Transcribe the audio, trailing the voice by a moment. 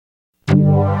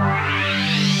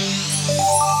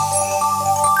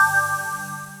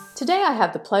Today I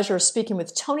have the pleasure of speaking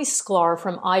with Tony Sklar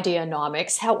from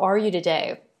Ideanomics. How are you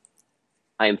today?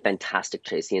 I am fantastic,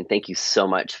 Tracy, and thank you so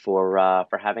much for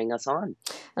having us on.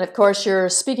 And of course, you're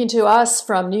speaking to us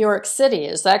from New York City.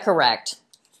 Is that correct?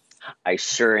 I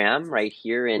sure am, right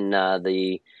here in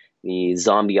the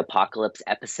zombie apocalypse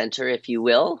epicenter, if you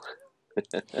will.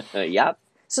 Yep.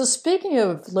 So speaking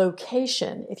of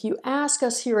location, if you ask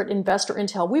us here at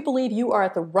InvestorIntel, we believe you are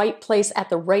at the right place at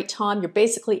the right time. You're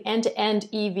basically end-to-end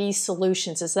EV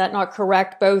solutions. Is that not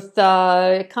correct? Both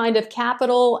kind of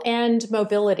capital and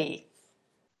mobility.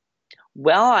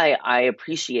 Well, I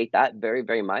appreciate that very,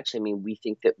 very much. I mean, we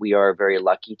think that we are very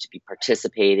lucky to be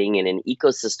participating in an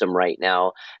ecosystem right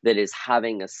now that is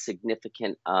having a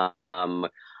significant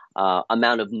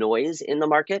amount of noise in the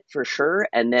market for sure.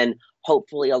 And then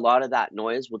hopefully a lot of that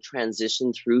noise will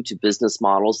transition through to business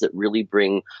models that really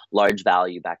bring large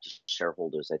value back to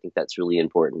shareholders. I think that's really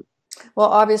important. Well,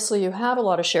 obviously, you have a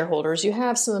lot of shareholders. You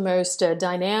have some of the most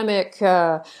dynamic,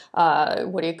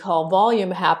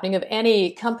 volume happening of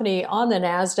any company on the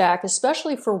NASDAQ,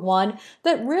 especially for one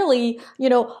that really,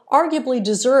 arguably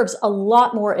deserves a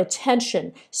lot more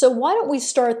attention. So why don't we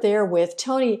start there with,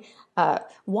 Tony,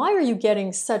 why are you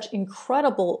getting such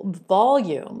incredible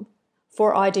volume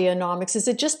for Ideanomics? Is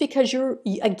it just because you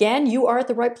are at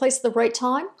the right place at the right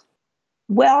time?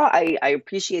 Well, I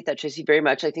appreciate that, Tracy, very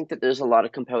much. I think that there's a lot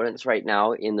of components right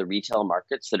now in the retail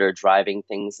markets that are driving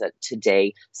things that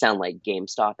today sound like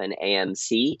GameStop and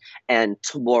AMC, and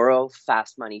tomorrow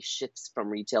fast money shifts from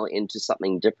retail into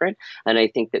something different. And I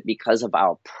think that because of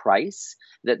our price,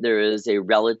 that there is a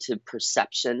relative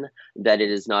perception that it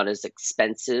is not as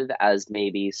expensive as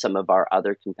maybe some of our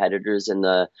other competitors in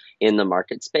the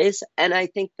market space. And I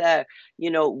think that,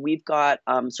 we've got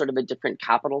sort of a different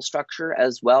capital structure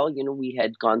as well. We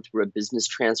had gone through a business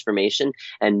transformation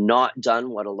and not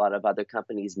done what a lot of other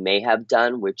companies may have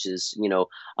done, which is,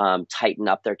 tighten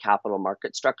up their capital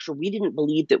market structure. We didn't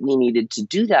believe that we needed to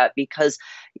do that because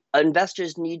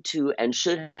investors need to and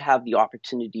should have the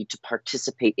opportunity to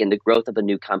participate in the growth of a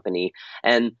new company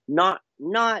and not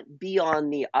be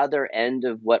on the other end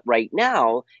of what right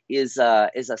now is a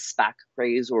SPAC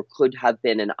craze or could have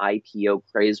been an IPO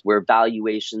craze where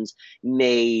valuations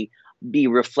may be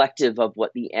reflective of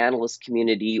what the analyst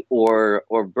community or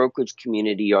brokerage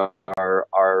community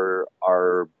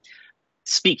are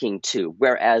speaking to.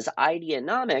 Whereas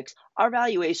Ideanomics, our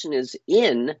valuation is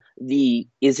in the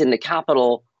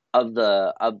capital of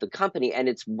the company, and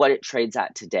it's what it trades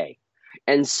at today.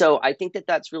 And so I think that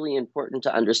that's really important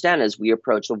to understand as we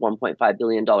approach a $1.5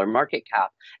 billion market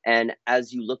cap. And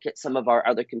as you look at some of our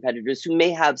other competitors who may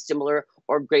have similar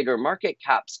or greater market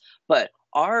caps, but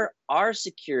our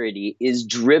security is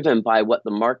driven by what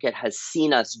the market has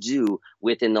seen us do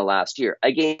within the last year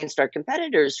against our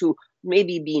competitors who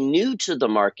maybe be new to the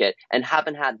market and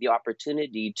haven't had the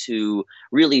opportunity to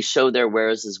really show their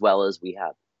wares as well as we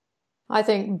have. I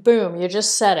think, boom, you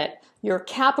just said it. Your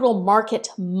capital market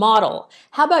model.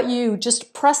 How about you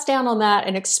just press down on that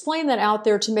and explain that out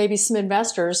there to maybe some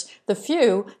investors, the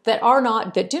few that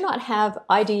do not have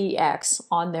IDEX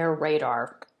on their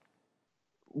radar?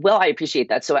 Well, I appreciate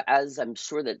that. So as I'm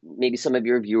sure that maybe some of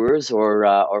your viewers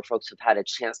or folks have had a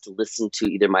chance to listen to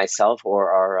either myself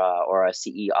or our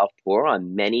CEO Four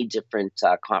on many different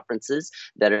conferences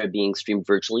that are being streamed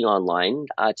virtually online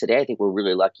today. I think we're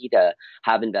really lucky to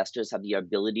have investors have the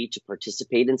ability to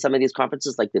participate in some of these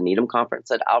conferences, like the Needham conference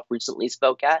that Alf recently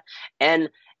spoke at. And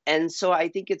so I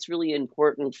think it's really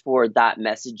important for that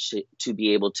message to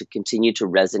be able to continue to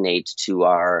resonate to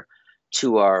our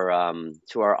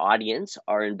audience,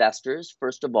 our investors,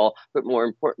 first of all, but more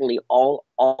importantly, all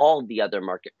the other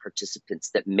market participants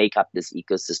that make up this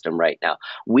ecosystem right now.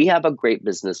 We have a great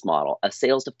business model, a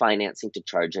sales to financing to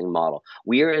charging model.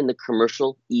 We are in the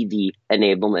commercial EV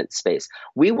enablement space.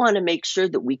 We want to make sure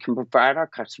that we can provide our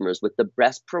customers with the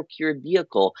best procured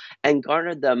vehicle and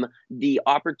garner them the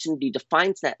opportunity to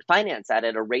finance that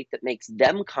at a rate that makes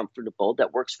them comfortable,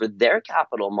 that works for their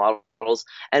capital models,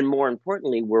 and more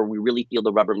importantly, where we really feel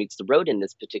the rubber meets the road in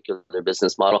this particular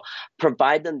business model,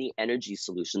 provide them the energy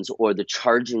solutions or the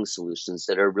charging solutions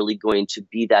that are really going to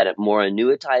be that more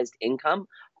annuitized income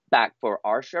back for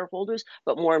our shareholders,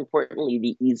 but more importantly,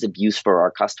 the ease of use for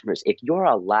our customers. If you're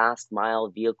a last mile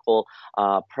vehicle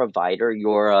provider,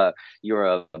 you're a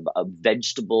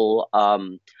vegetable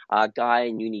guy,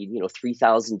 and you need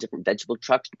 3,000 different vegetable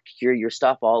trucks to procure your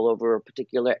stuff all over a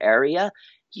particular area.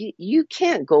 You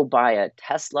can't go buy a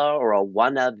Tesla or a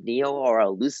One-Up Neo or a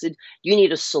Lucid. You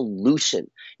need a solution.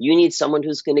 You need someone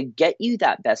who's going to get you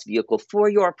that best vehicle for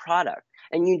your product.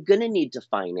 and you're going to need to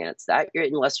finance that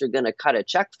unless you're going to cut a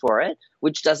check for it,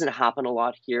 which doesn't happen a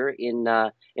lot here in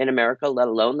America, let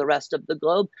alone the rest of the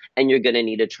globe. And you're going to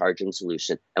need a charging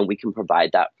solution, and we can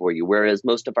provide that for you, whereas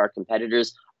most of our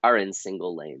competitors are in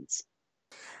single lanes.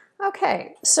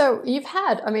 Okay, so you've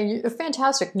had, a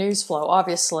fantastic news flow,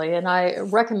 obviously, and I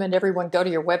recommend everyone go to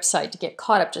your website to get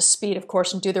caught up to speed, of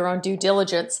course, and do their own due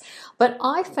diligence. But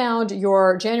I found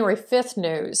your January 5th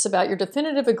news about your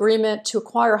definitive agreement to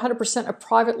acquire 100% of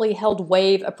privately held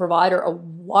Wave, a provider of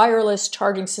wireless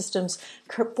charging systems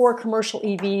for commercial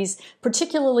EVs,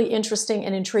 particularly interesting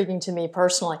and intriguing to me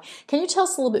personally. Can you tell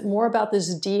us a little bit more about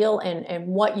this deal and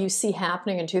what you see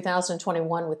happening in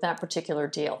 2021 with that particular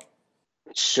deal?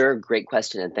 Sure, great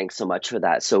question, and thanks so much for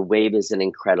that. So Wave is an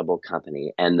incredible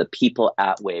company, and the people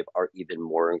at Wave are even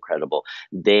more incredible.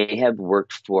 They have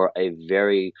worked for a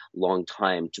very long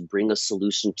time to bring a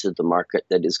solution to the market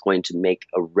that is going to make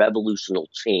a revolutionary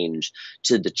change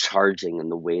to the charging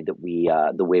and the way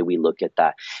we look at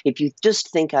that. If you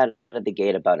just think out of the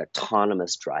gate about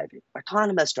autonomous driving,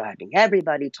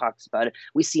 everybody talks about it.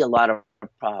 We see a lot of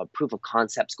proof of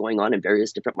concepts going on in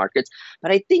various different markets.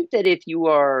 But I think that if you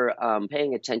are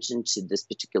paying attention to this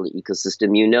particular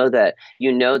ecosystem, you know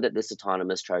that this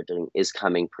autonomous charging is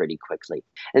coming pretty quickly.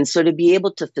 And so to be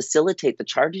able to facilitate the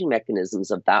charging mechanisms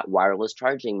of that wireless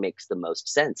charging makes the most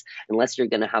sense, unless you're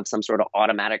going to have some sort of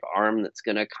automatic arm that's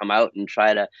going to come out and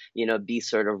try to, be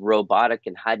sort of robotic.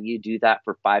 And how do you do that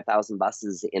for 5,000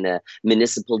 buses in a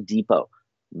municipal depot?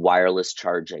 Wireless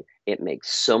charging. It makes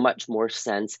so much more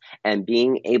sense. And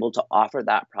being able to offer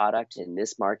that product in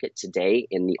this market today,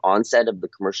 in the onset of the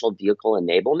commercial vehicle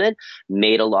enablement,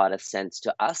 made a lot of sense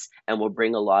to us and will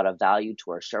bring a lot of value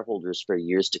to our shareholders for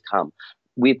years to come.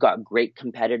 We've got great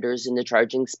competitors in the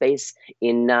charging space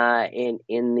in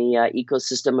the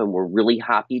ecosystem, and we're really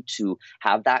happy to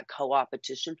have that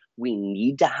co-opetition. We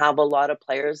need to have a lot of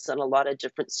players and a lot of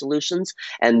different solutions,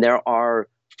 and there are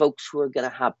folks who are going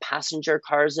to have passenger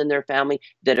cars in their family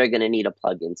that are going to need a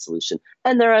plug-in solution.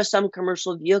 And there are some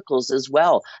commercial vehicles as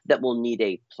well that will need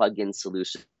a plug-in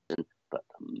solution, but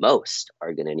most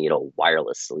are going to need a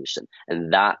wireless solution.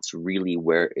 And that's really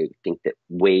where I think that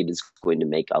Wave is going to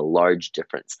make a large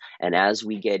difference. And as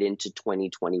we get into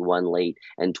 2021 late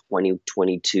and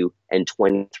 2022 and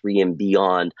 23 and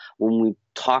beyond, when we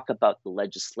talk about the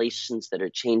legislations that are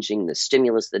changing, the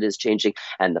stimulus that is changing,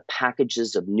 and the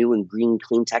packages of new and green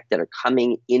clean tech that are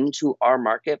coming into our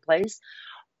marketplace,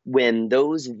 when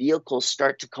those vehicles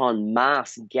start to en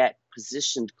masse get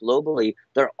positioned globally,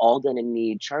 they're all going to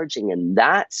need charging. And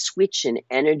that switch in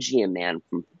energy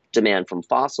demand from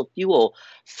fossil fuel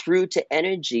through to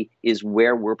energy is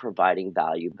where we're providing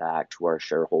value back to our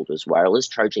shareholders. Wireless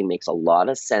charging makes a lot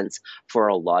of sense for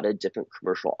a lot of different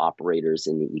commercial operators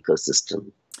in the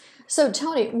ecosystem. So,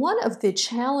 Tony, one of the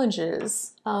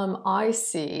challenges I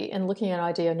see in looking at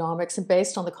Ideanomics, and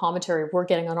based on the commentary we're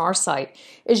getting on our site,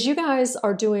 is you guys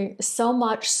are doing so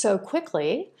much so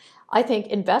quickly. I think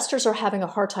investors are having a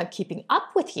hard time keeping up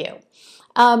with you.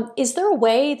 Is there a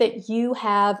way that you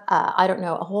have,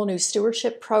 a whole new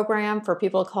stewardship program for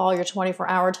people to call your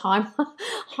 24-hour time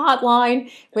hotline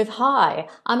with, hi,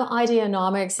 I'm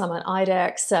Ideanomics, I'm an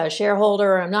IDEX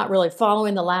shareholder, I'm not really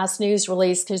following the last news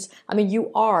release, because,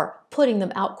 you are putting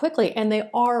them out quickly, and they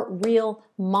are real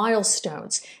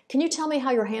milestones. Can you tell me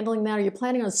how you're handling that? Are you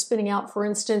planning on spinning out, for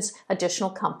instance, additional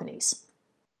companies?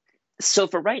 So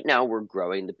for right now, we're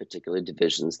growing the particular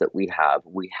divisions that we have.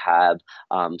 We have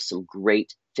some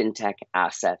great fintech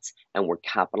assets, and we're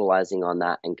capitalizing on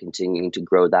that and continuing to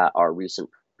grow that. Our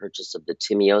recent purchase of the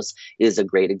Timios is a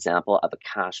great example of a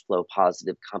cash flow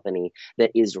positive company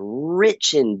that is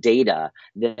rich in data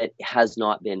that has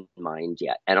not been mined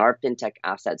yet. And our fintech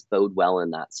assets bode well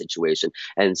in that situation.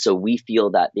 And so we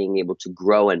feel that being able to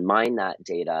grow and mine that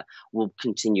data will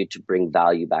continue to bring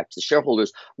value back to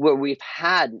shareholders, where we've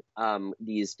had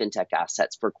these fintech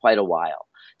assets for quite a while.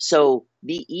 So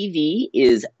the EV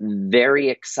is very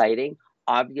exciting.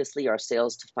 Obviously, our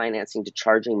sales to financing to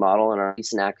charging model and our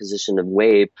recent acquisition of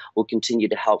Wave will continue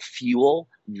to help fuel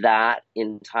that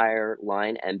entire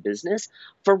line and business.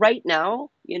 For right now,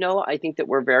 I think that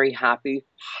we're very happy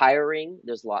hiring.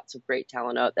 There's lots of great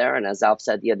talent out there. And as Alf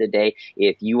said the other day,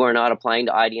 if you are not applying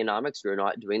to Ideanomics, you're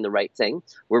not doing the right thing.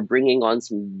 We're bringing on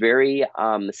some very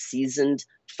seasoned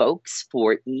folks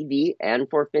for EV and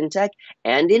for fintech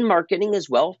and in marketing as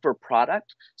well for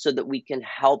product, so that we can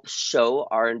help show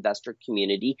our investor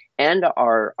community and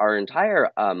our entire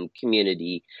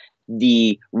community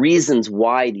the reasons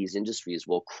why these industries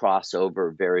will cross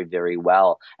over very, very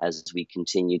well as we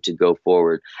continue to go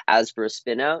forward. As for a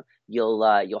spin out,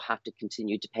 you'll have to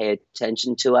continue to pay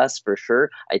attention to us for sure.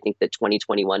 I think that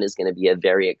 2021 is going to be a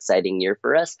very exciting year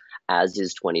for us, as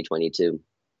is 2022.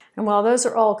 And while those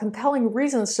are all compelling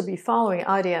reasons to be following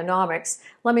Ideanomics,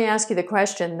 let me ask you the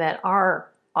question that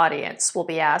our audience will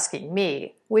be asking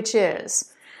me, which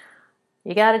is,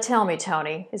 you got to tell me,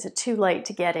 Tony, is it too late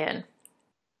to get in?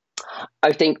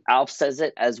 I think Alf says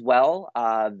it as well,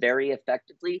 very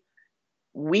effectively.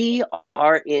 We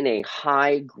are in a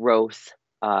high growth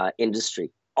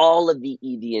industry. All of the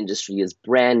EV industry is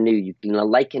brand new. You can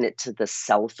liken it to the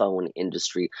cell phone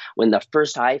industry. When the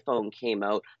first iPhone came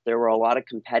out, there were a lot of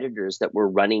competitors that were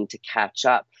running to catch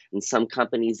up, and some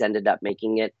companies ended up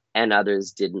making it and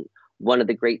others didn't. One of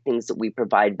the great things that we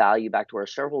provide value back to our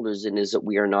shareholders in is that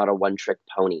we are not a one-trick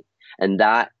pony, and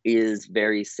that is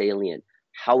very salient.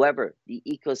 However, the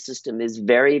ecosystem is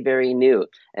very, very new,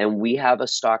 and we have a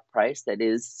stock price that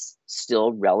is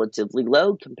still relatively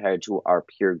low compared to our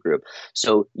peer group.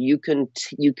 So you can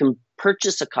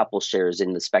purchase a couple shares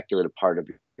in the speculative part of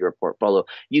your portfolio.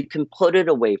 You can put it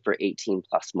away for 18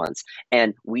 plus months,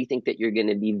 and we think that you're going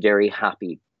to be very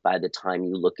happy by the time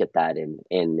you look at that in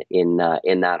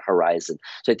that horizon.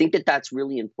 So I think that that's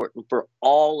really important for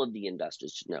all of the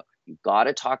investors to know. You've got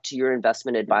to talk to your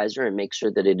investment advisor and make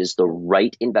sure that it is the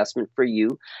right investment for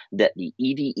you, that the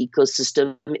EV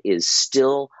ecosystem is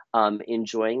still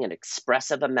enjoying an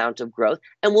expressive amount of growth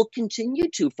and will continue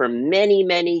to for many,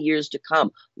 many years to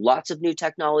come. Lots of new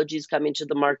technologies coming to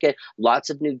the market, lots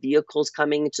of new vehicles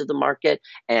coming into the market,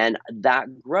 and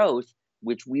that growth,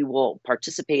 which we will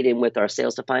participate in with our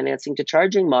sales to financing to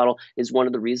charging model, is one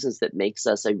of the reasons that makes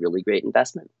us a really great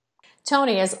investment.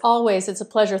 Tony, as always, it's a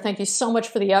pleasure. Thank you so much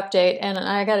for the update. And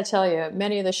I got to tell you,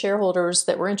 many of the shareholders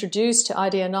that were introduced to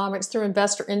Ideanomics through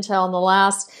InvestorIntel in the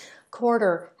last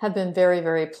quarter have been very,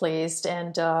 very pleased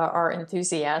and are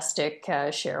enthusiastic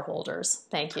shareholders.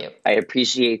 Thank you. I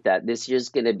appreciate that. This year's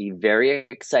going to be very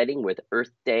exciting with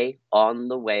Earth Day on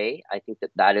the way. I think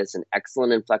that that is an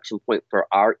excellent inflection point for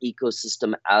our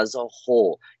ecosystem as a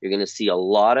whole. You're going to see a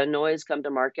lot of noise come to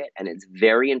market, and it's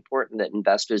very important that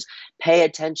investors pay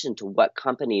attention to what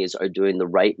companies are doing the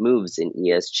right moves in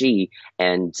ESG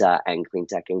and clean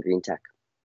tech and green tech.